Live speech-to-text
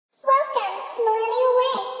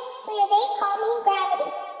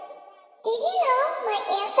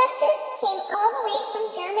ancestors came all the way from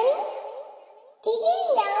Germany? Did you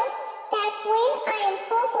know that when I am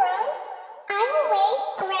full grown, I will weigh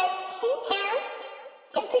around 10 pounds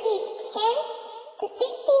and produce 10 to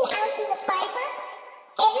 16 ounces of fiber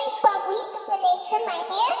every 12 weeks when they trim my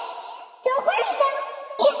hair? Don't worry though,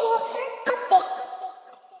 it won't hurt a bit.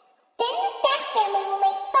 Then the stack family will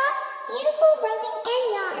make soft, beautiful roving and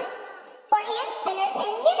yarns for hand spinners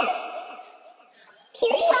and knitters.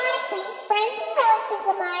 Periodically, friends and relatives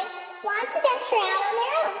of mine want to venture out on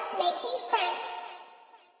their own to make new friends.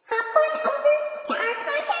 Hop on over to our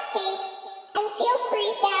contact page and feel free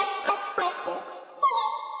to ask us questions.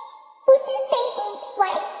 Which is say uns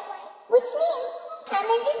wife, which means come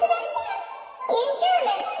and visit us soon in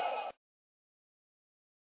German.